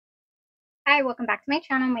Hi, welcome back to my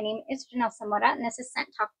channel. My name is Janelle Samora, and this is Scent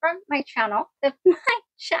Talk from my channel, my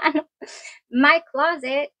channel, my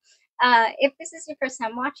closet. If this is your first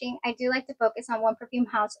time watching, I do like to focus on one perfume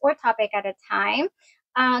house or topic at a time.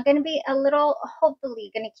 Going to be a little, hopefully,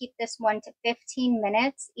 going to keep this 1 to 15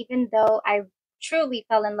 minutes, even though I truly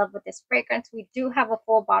fell in love with this fragrance. We do have a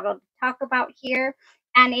full bottle to talk about here,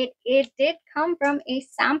 and it did come from a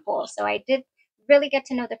sample, so I did really get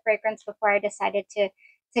to know the fragrance before I decided to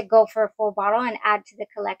go for a full bottle and add to the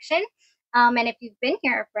collection. And if you've been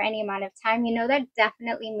here for any amount of time, you know that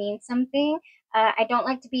definitely means something. I don't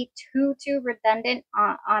like to be too redundant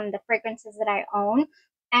on the fragrances that I own.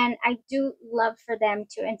 And I do love for them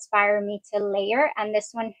to inspire me to layer, and this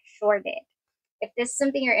one sure did. If this is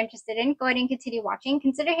something you're interested in, go ahead and continue watching.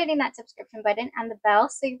 Consider hitting that subscription button and the bell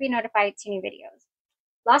so you'll be notified to new videos.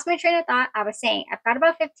 Lost my train of thought. I was saying I've got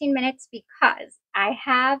about 15 minutes because I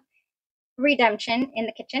have redemption in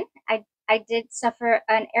the kitchen. I did suffer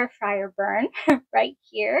an air fryer burn right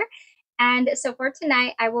here. And so for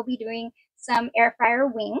tonight, I will be doing some air fryer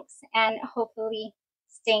wings and hopefully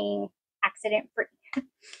staying accident free.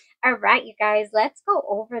 All right, you guys, let's go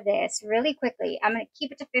over this really quickly. I'm going to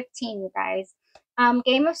keep it to 15, you guys.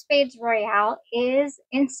 Game of Spades Royale is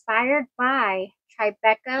inspired by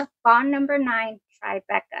Tribeca, Bond number 9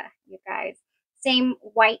 Tribeca, you guys. Same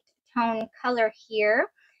white tone color here.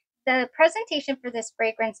 The presentation for this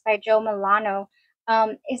fragrance by Joe Milano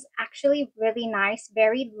is actually really nice,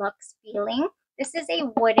 very luxe feeling. This is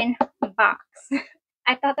a wooden box.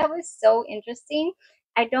 I thought that was so interesting.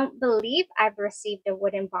 I don't believe I've received a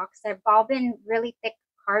wooden box. They've all been really thick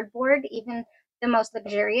cardboard, even the most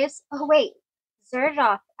luxurious. Oh wait,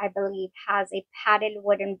 Xerjoff, I believe, has a padded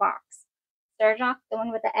wooden box. Xerjoff, the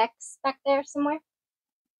one with the X back there somewhere?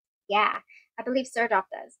 Yeah, I believe Xerjoff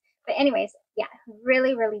does. But anyways, yeah,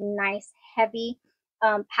 really nice, heavy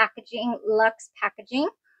packaging, luxe packaging.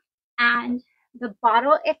 And the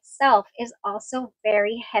bottle itself is also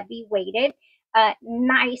very heavy weighted,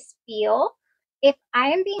 nice feel. If I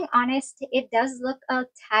am being honest, it does look a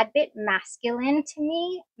tad bit masculine to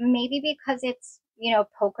me, maybe because it's,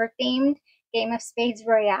 poker themed, Game of Spades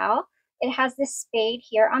Royale. It has this spade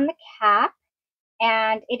here on the cap,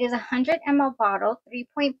 and it is a 100 ml bottle,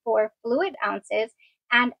 3.4 fluid ounces.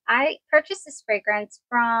 And I purchased this fragrance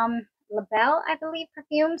from Labelle, I believe,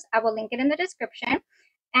 perfumes. I will link it in the description.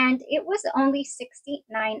 And it was only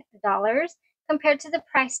 $69 compared to the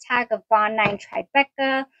price tag of Bond 9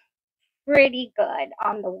 Tribeca. Pretty good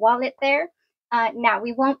on the wallet there. Now,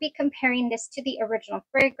 we won't be comparing this to the original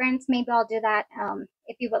fragrance. Maybe I'll do that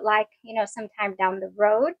if you would like, sometime down the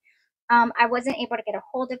road. I wasn't able to get a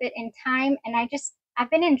hold of it in time, and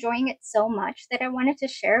I've been enjoying it so much that I wanted to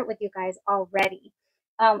share it with you guys already.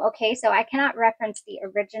 Okay, so I cannot reference the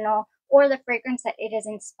original or the fragrance that it is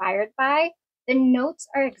inspired by. The notes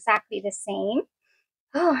are exactly the same.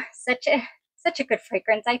 Oh, such a good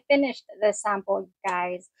fragrance. I finished the sample,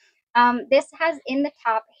 guys. This has in the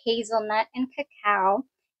top hazelnut and cacao,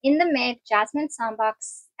 in the mid jasmine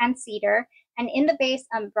sambox and cedar, and in the base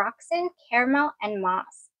ambroxan, caramel, and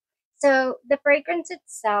moss. So the fragrance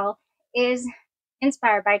itself is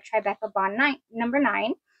inspired by Tribeca Bond 9, number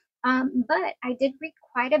 9. But I did read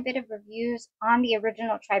quite a bit of reviews on the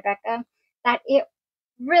original Tribeca that it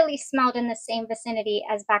really smelled in the same vicinity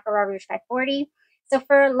as Baccarat Rouge 540. So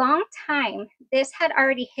for a long time, this had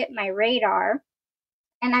already hit my radar,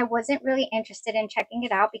 and I wasn't really interested in checking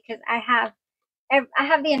it out because I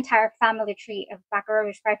have the entire family tree of Baccarat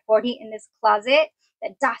Rouge 540 in this closet,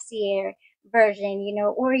 the dossier version,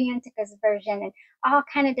 Orientica's version, and all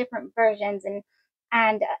kind of different versions,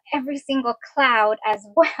 and every single cloud as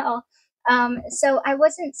well. So I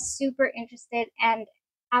wasn't super interested, and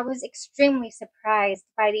I was extremely surprised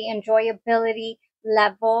by the enjoyability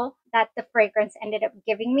level that the fragrance ended up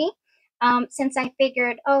giving me. Since I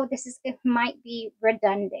figured, oh, it might be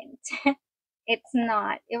redundant. It's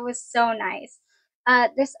not. It was so nice.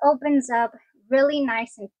 This opens up really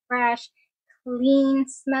nice and fresh, clean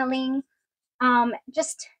smelling.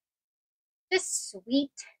 Just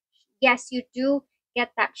sweet. Yes, you do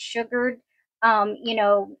get that sugared,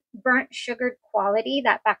 burnt sugared quality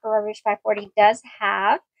that Baccarat Rouge 540 does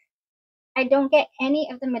have. I don't get any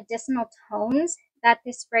of the medicinal tones that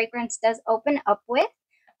this fragrance does open up with,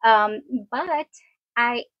 but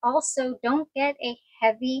I also don't get a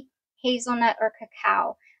heavy hazelnut or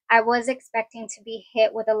cacao. I was expecting to be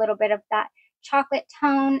hit with a little bit of that chocolate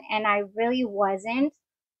tone, and I really wasn't.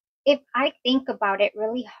 If I think about it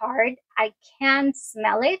really hard, I can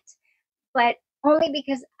smell it, but only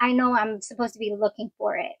because I know I'm supposed to be looking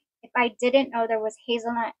for it. If I didn't know there was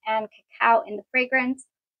hazelnut and cacao in the fragrance,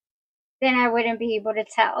 then I wouldn't be able to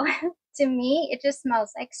tell. To me, it just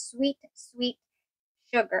smells like sweet, sweet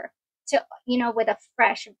sugar to, with a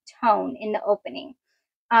fresh tone in the opening.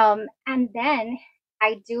 And then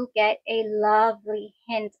I do get a lovely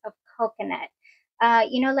hint of coconut,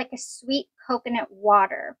 like a sweet coconut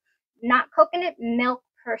water, not coconut milk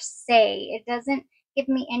per se. It doesn't give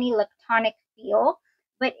me any lactonic feel,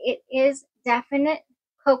 but it is definite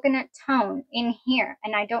coconut tone in here.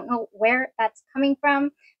 And I don't know where that's coming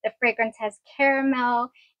from. The fragrance has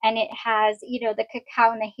caramel and it has, the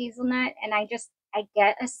cacao and the hazelnut. And I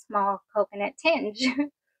get a small coconut tinge.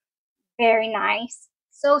 Very nice.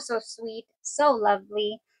 So, so sweet, so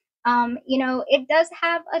lovely. It does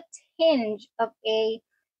have a tinge of a,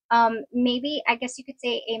 maybe I guess you could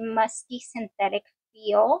say a musky synthetic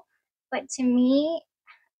feel, but to me,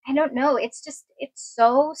 I don't know. It's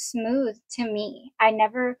so smooth to me. I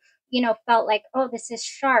never, felt like, oh, this is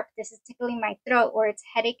sharp, this is tickling my throat, or it's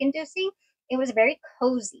headache inducing. It was very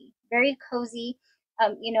cozy, very cozy.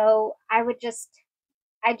 I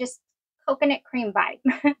just coconut cream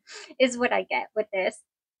vibe is what I get with this.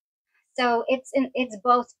 So it's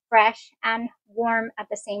both fresh and warm at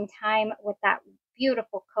the same time with that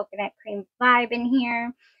beautiful coconut cream vibe in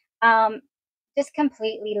here. Um, just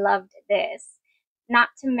completely loved this. Not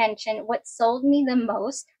to mention what sold me the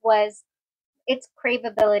most was its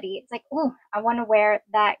craveability. It's like, ooh, I want to wear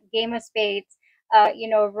that Game of Spades,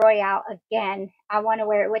 Royale again. I want to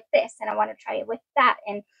wear it with this, and I want to try it with that,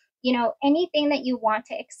 and anything that you want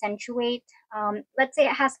to accentuate. Let's say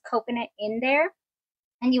it has coconut in there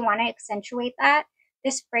and you want to accentuate that,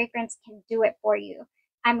 this fragrance can do it for you.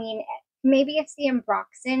 I mean, maybe it's the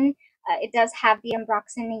ambroxan. It does have the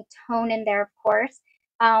ambroxany tone in there, of course,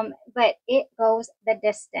 but it goes the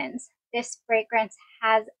distance. This fragrance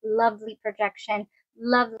has lovely projection,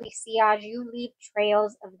 lovely sillage. You leave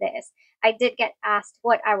trails of this. I did get asked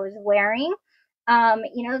what I was wearing. Um,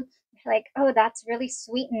 you know, like, oh, that's really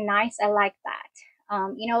sweet and nice. I like that.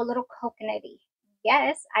 A little coconutty.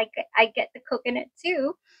 Yes, I get the coconut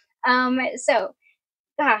too. So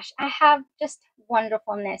gosh, I have just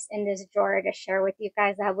wonderfulness in this drawer to share with you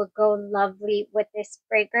guys that would go lovely with this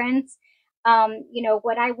fragrance.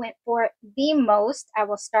 What I went for the most, I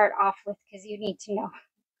will start off with because you need to know.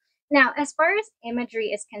 Now, as far as imagery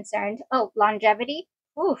is concerned, oh, longevity.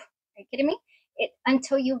 Oof, are you kidding me? It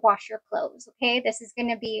until you wash your clothes. Okay, this is going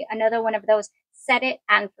to be another one of those set it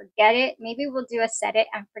and forget it. Maybe we'll do a set it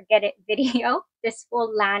and forget it video. This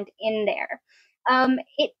will land in there.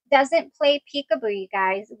 It doesn't play peekaboo, you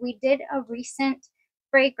guys. We did a recent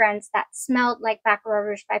fragrance that smelled like Baccarat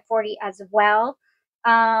Rouge by 40 as well.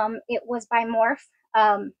 It was by Morph,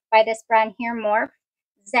 by this brand here, Morph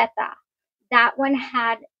Zeta. That one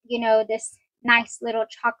had, this nice little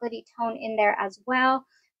chocolatey tone in there as well,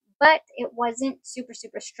 but it wasn't super,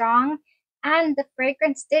 super strong. And the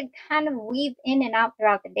fragrance did kind of weave in and out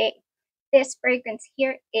throughout the day. This fragrance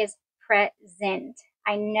here is present.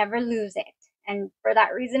 I never lose it. And for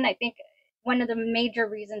that reason, I think one of the major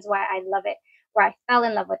reasons why I love it, where I fell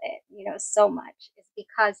in love with it, so much, is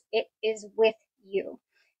because it is with you.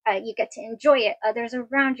 You get to enjoy it. Others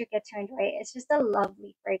around you get to enjoy it. It's just a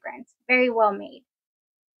lovely fragrance. Very well made.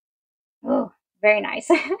 Oh, very nice.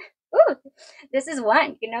 Ooh, this is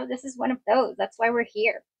one, this is one of those. That's why we're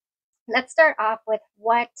here. Let's start off with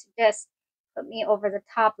what just put me over the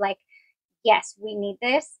top. Like, yes, we need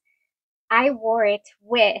this. I wore it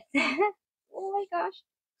with, oh my gosh,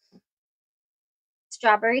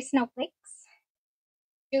 strawberry snowflakes,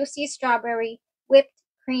 juicy strawberry, whipped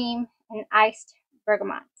cream, and iced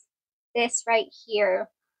bergamot. This right here,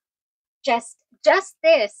 just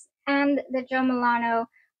this, and the Joe Milano,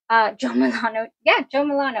 Joe Milano, yeah, Joe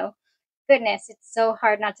Milano. Goodness, it's so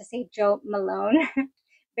hard not to say Joe Malone.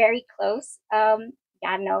 Very close.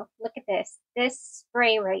 Yeah, no, look at this. This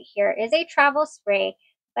spray right here is a travel spray,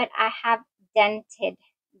 but I have dented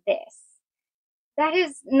this. That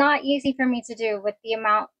is not easy for me to do with the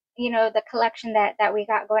amount, the collection that we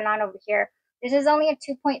got going on over here. This is only a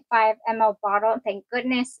 2.5 ml bottle. Thank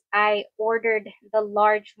goodness I ordered the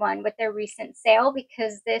large one with their recent sale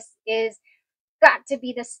because this is got to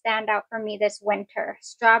be the standout for me this winter.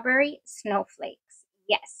 Strawberry snowflakes.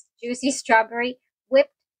 Yes, juicy strawberry,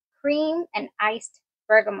 whipped cream, and iced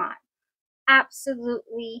bergamot.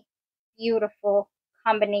 Absolutely beautiful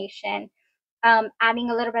combination.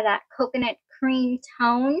 Adding a little bit of that coconut cream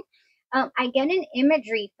tone. I get an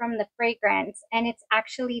imagery from the fragrance, and it's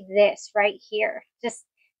actually this right here. Just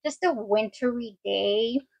a wintry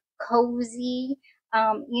day, cozy.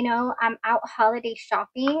 I'm out holiday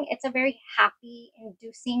shopping. It's a very happy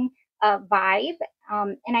inducing vibe.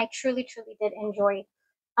 And I truly, truly did enjoy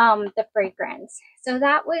the fragrance. So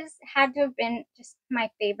that had to have been just my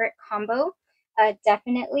favorite combo,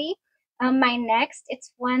 definitely. My next,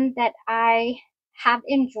 it's one that I have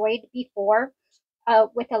enjoyed before,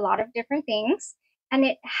 with a lot of different things, and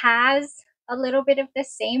it has a little bit of the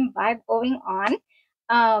same vibe going on.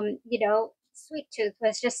 Sweet Tooth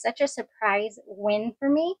was just such a surprise win for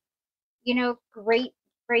me. Great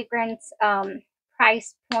fragrance,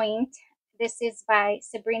 price point. This is by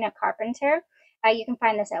Sabrina Carpenter. You can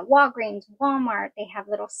find this at Walgreens, Walmart. They have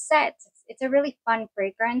little sets. It's a really fun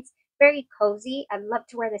fragrance, very cozy. I love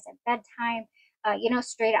to wear this at bedtime.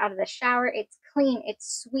 Straight out of the shower. It's clean.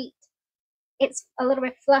 It's sweet. It's a little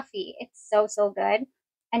bit fluffy. It's so, so good.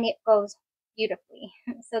 And it goes beautifully.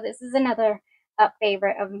 So this is another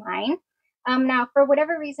favorite of mine. Now, for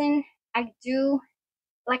whatever reason, I do,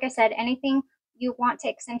 like I said, anything you want to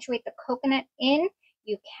accentuate the coconut in,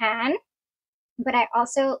 you can. But I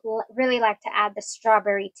also really like to add the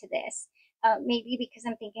strawberry to this. Maybe because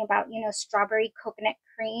I'm thinking about, strawberry coconut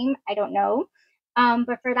cream. I don't know.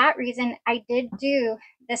 But for that reason, I did do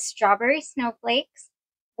the strawberry snowflakes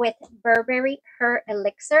with Burberry Her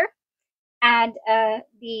Elixir and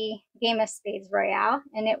the Game of Spades Royale.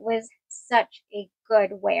 And it was such a good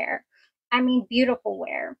wear. I mean, beautiful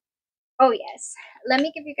wear. Oh, yes. Let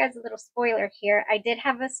me give you guys a little spoiler here. I did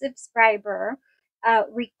have a subscriber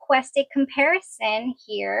request a comparison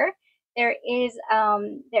here. There is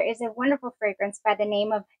a wonderful fragrance by the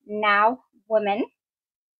name of Now Woman.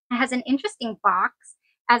 It has an interesting box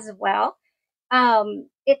as well.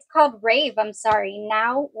 It's called Rave. I'm sorry,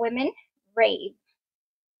 Now Women Rave.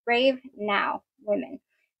 Rave Now Women.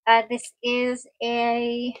 This is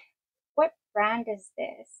what brand is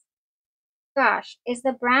this? Gosh, is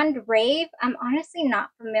the brand Rave? I'm honestly not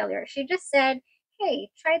familiar. She just said, hey,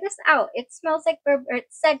 try this out. It smells like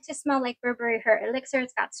it's said to smell like Burberry Her Elixir.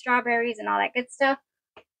 It's got strawberries and all that good stuff.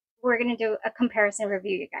 We're going to do a comparison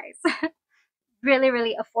review, you guys. Really,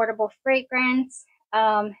 really affordable fragrance.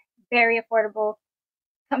 Very affordable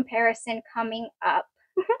comparison coming up.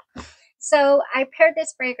 So I paired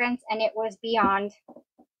this fragrance and it was beyond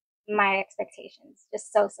my expectations.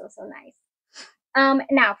 Just so, so, so nice.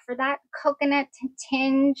 Now for that coconut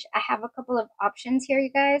tinge, I have a couple of options here,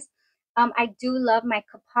 you guys. I do love my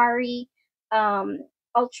Kapari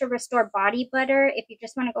Ultra Restore Body Butter. If you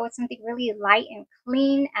just want to go with something really light and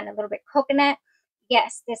clean and a little bit coconut,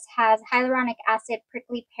 yes, this has hyaluronic acid,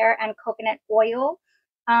 prickly pear, and coconut oil.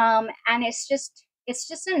 And it's just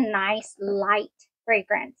a nice light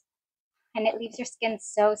fragrance, and it leaves your skin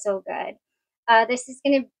so, so good. This is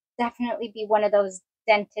going to definitely be one of those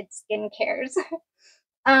dented skincares.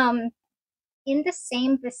 In the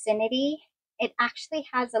same vicinity, it actually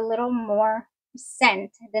has a little more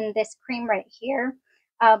scent than this cream right here.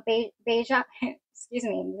 Beija, excuse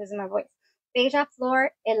me, I'm losing my voice. Beija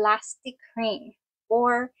Flor Elastic Cream,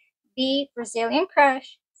 or the Brazilian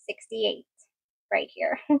Crush 68 right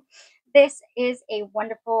here. This is a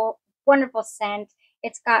wonderful, wonderful scent.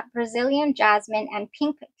 It's got Brazilian jasmine and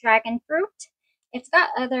pink dragon fruit. It's got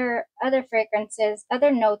other fragrances,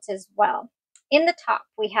 other notes as well. In the top,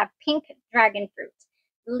 we have pink dragon fruit,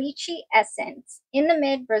 lychee essence. In the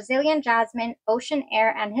mid, Brazilian jasmine, ocean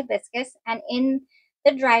air, and hibiscus. And in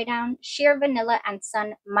the dry down, sheer vanilla and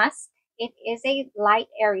sun musk. It is a light,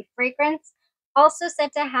 airy fragrance, also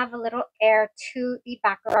said to have a little air to the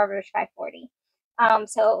Baccarat Rouge 540.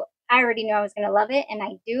 So I already knew I was going to love it, and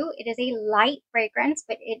I do. It is a light fragrance,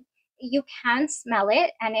 but you can smell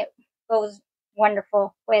it, and it goes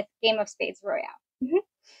wonderful with Game of Spades Royale.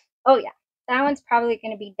 Oh yeah, that one's probably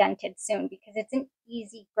going to be dented soon because it's an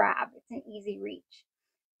easy grab. It's an easy reach.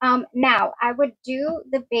 Now, I would do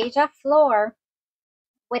the Beija Flor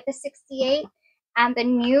with the 68 and the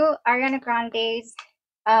new Ariana Grande's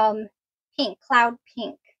pink, cloud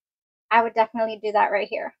pink. I would definitely do that right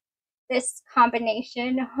here. This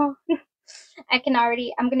combination, I'm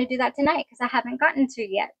going to do that tonight because I haven't gotten to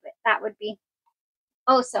yet, but that would be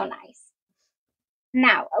oh so nice.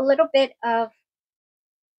 Now, a little bit of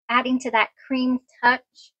adding to that cream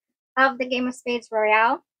touch of the Game of Spades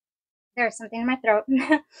Royale. There's something in my throat.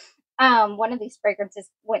 One of these fragrances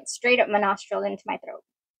went straight up my nostril into my throat.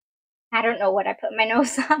 I don't know what I put my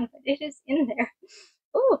nose on, but it is in there.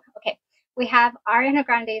 Ooh, okay. We have Ariana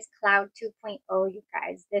Grande's Cloud 2.0, you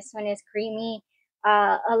guys. This one is creamy,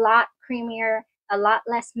 a lot creamier, a lot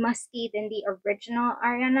less musky than the original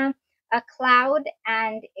Ariana Cloud,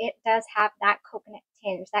 and it does have that coconut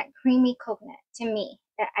tinge, that creamy coconut to me.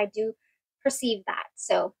 I do perceive that.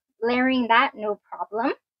 So layering that, no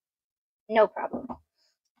problem. No problem.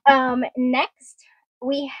 Next,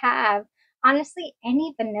 we have, honestly,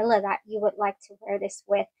 any vanilla that you would like to wear this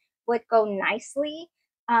with would go nicely.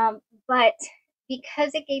 But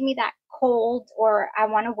because it gave me that cold, or I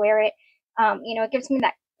want to wear it, you know, it gives me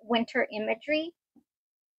that winter imagery.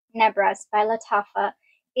 Nebras by Latafa.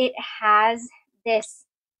 It has this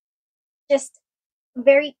just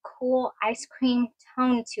very cool ice cream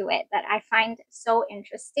tone to it that I find so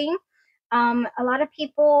interesting. A lot of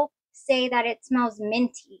people say that it smells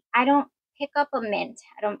minty. I don't pick up a mint,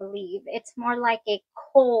 I don't believe. It's more like a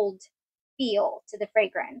cold feel to the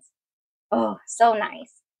fragrance. Oh, so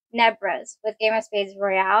nice. Nebras with Game of Spades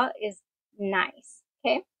Royale is nice.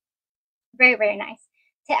 Okay, very, very nice.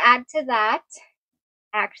 To add to that,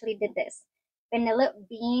 I actually did this Vanilla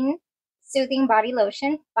Bean Soothing Body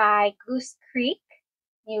Lotion by Goose Creek,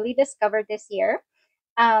 newly discovered this year.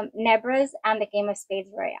 Nebras and the Game of Spades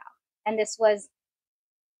Royale, and this was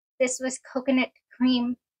coconut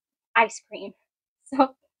cream ice cream.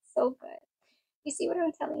 So so good. You see what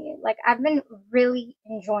I'm telling you? Like, I've been really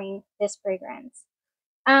enjoying this fragrance.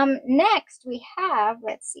 Next we have,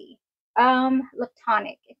 let's see,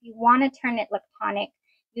 Lactonic. If you want to turn it Lactonic,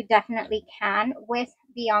 you definitely can with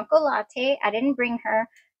Bianco Latte. I didn't bring her,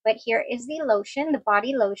 but here is the lotion, the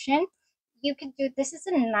body lotion. You could do, this is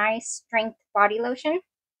a nice strength body lotion.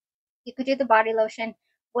 You could do the body lotion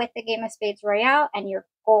with the Game of Spades Royale and you're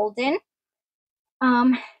golden.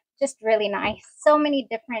 Um, just really nice. So many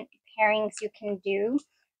different pairings you can do.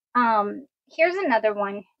 Here's another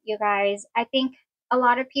one, you guys. I think a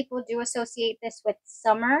lot of people do associate this with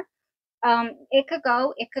summer. It could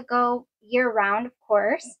go year round, of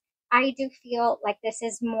course. I do feel like this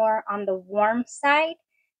is more on the warm side.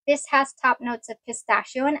 This has top notes of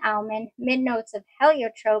pistachio and almond, mid notes of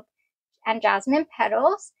heliotrope and jasmine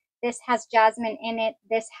petals. This has jasmine in it.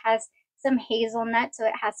 This has some hazelnut, so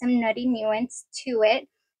it has some nutty nuance to it,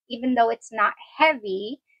 even though it's not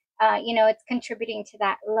heavy. You know, it's contributing to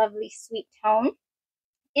that lovely sweet tone.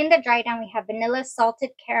 In the dry down, we have vanilla,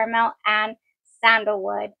 salted caramel, and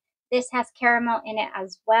sandalwood. This has caramel in it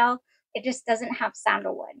as well. It just doesn't have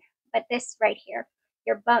sandalwood. But this right here,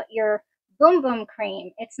 your boom boom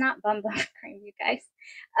cream. It's not bum bum cream, you guys.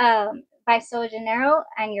 By Sol Janeiro,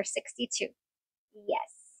 and you're 62.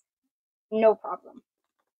 Yes, no problem.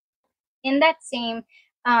 In that same,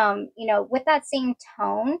 you know, with that same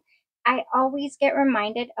tone, I always get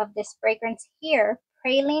reminded of this fragrance here,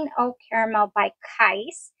 Praline Au Caramel by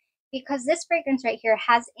Kais, because this fragrance right here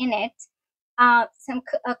has in it a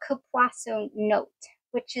Capuasso note,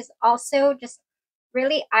 which is also just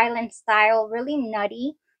really island style, really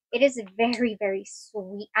nutty. It is very, very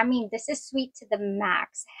sweet. I mean, this is sweet to the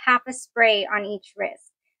max. Half a spray on each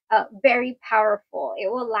wrist. Very powerful.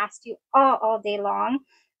 It will last you all day long.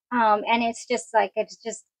 And it's just like, it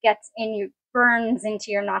just gets in you, burns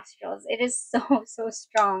into your nostrils. It is so, so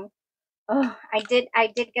strong. Oh, I did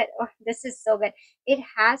get, oh, this is so good. It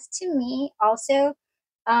has to me also,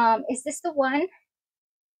 is this the one?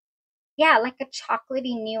 Yeah, like a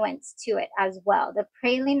chocolatey nuance to it as well. The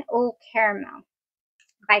Praline Au Caramel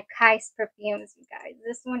by Kais Perfumes, you guys.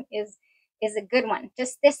 This one is a good one.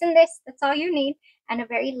 Just this and this, that's all you need. And a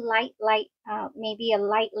very light, maybe a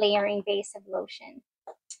light layering base of lotion.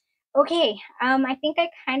 Okay, I think I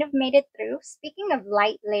kind of made it through. Speaking of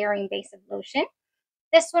light layering base of lotion,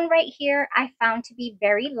 this one right here I found to be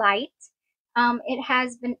very light. It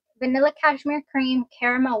has vanilla cashmere cream,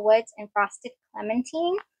 caramel woods, and frosted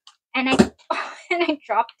clementine. And I and I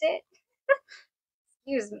dropped it.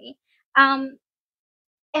 Excuse me. Um,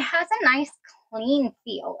 it has a nice clean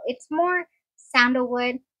feel. It's more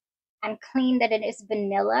sandalwood and clean than it is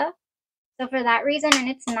vanilla. So for that reason, and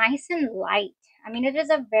it's nice and light. I mean, it is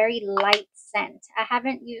a very light scent. I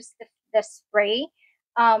haven't used the spray,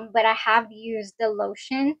 but I have used the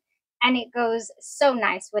lotion, and it goes so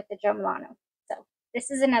nice with the Jo Milano. So this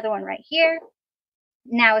is another one right here.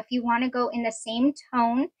 Now, if you want to go in the same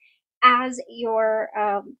tone as your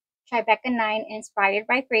Tribeca 9 inspired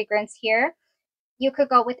by fragrance here, you could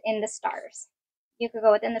go within the stars. You could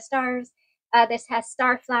go within the stars. This has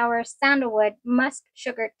starflower, sandalwood, musk,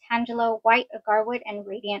 sugar, tangelo, white agarwood, and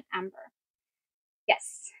radiant amber.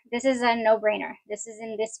 Yes, this is a no-brainer. This is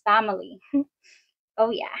in this family. Oh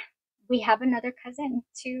yeah, we have another cousin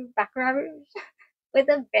to Baccarat Rouge with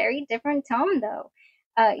a very different tone though.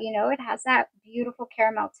 You know, it has that beautiful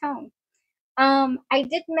caramel tone. I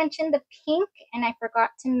did mention the pink, and I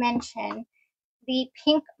forgot to mention the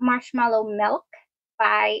Pink Marshmallow Milk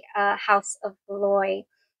by House of Gloy.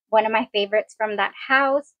 One of my favorites from that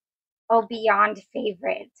house. Oh, beyond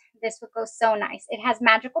favorite. This would go so nice. It has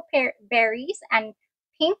magical berries and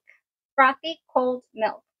pink frothy cold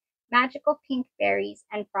milk. Magical pink berries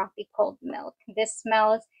and frothy cold milk. This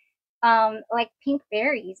smells like pink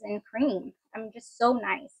berries and cream. I'm just so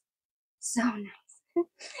nice. So nice.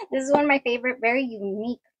 This is one of my favorite, very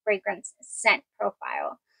unique fragrance scent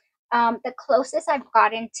profile. The closest I've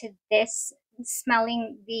gotten to this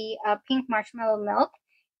smelling the pink marshmallow milk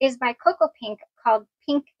is by Cocoa Pink, called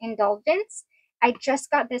Pink Indulgence. I just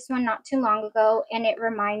got this one not too long ago, and it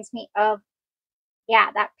reminds me of, yeah,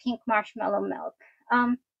 that pink marshmallow milk.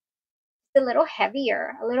 It's a little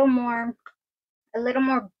heavier, a little more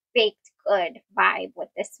baked good vibe with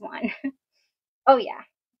this one. Oh yeah,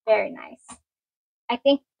 very nice. I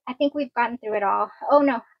think we've gotten through it all. Oh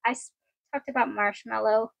no, talked about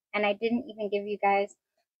marshmallow, and I didn't even give you guys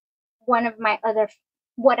one of my other,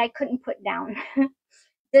 what I couldn't put down.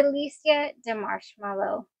 Delicia de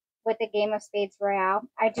Marshmallow with the Game of Spades Royale.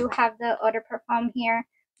 I do have the eau de parfum here.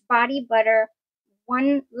 Body butter,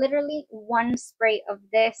 literally one spray of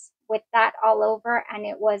this with that all over, and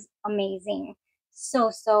it was amazing.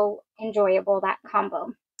 So enjoyable, that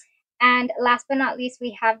combo. And last but not least,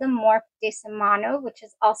 we have the Morph de Semano, which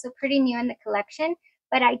is also pretty new in the collection,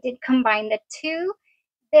 but I did combine the two.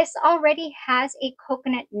 This already has a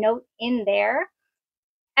coconut note in there,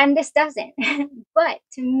 and this doesn't. But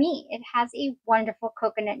to me, it has a wonderful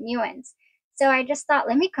coconut nuance. So I just thought,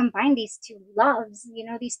 let me combine these two loves, you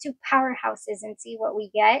know, these two powerhouses, and see what we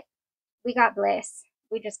get. We got bliss.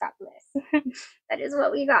 We just got bliss. That is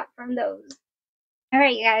what we got from those. All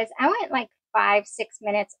right, you guys, I went like 5, 6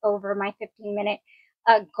 minutes over my 15-minute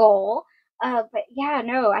goal. But yeah,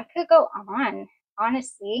 no, I could go on,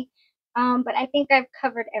 honestly. But I think I've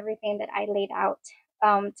covered everything that I laid out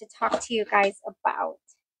to talk to you guys about.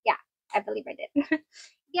 Yeah, I believe I did.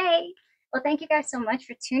 Yay! Well, thank you guys so much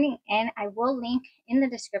for tuning in. I will link in the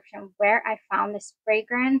description where I found this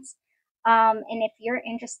fragrance. And if you're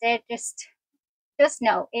interested, just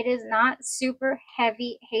know it is not super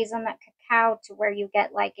heavy hazelnut cacao to where you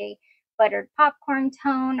get like a buttered popcorn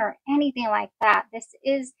tone or anything like that. This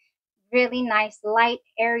is really nice, light,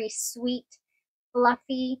 airy, sweet,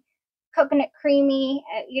 fluffy, coconut creamy,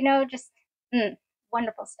 you know, just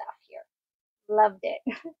wonderful stuff here. Loved it.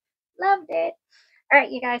 Loved it. All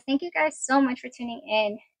right, you guys, thank you guys so much for tuning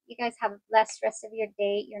in. You guys have a blessed rest of your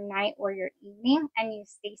day, your night, or your evening, and you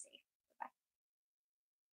stay safe.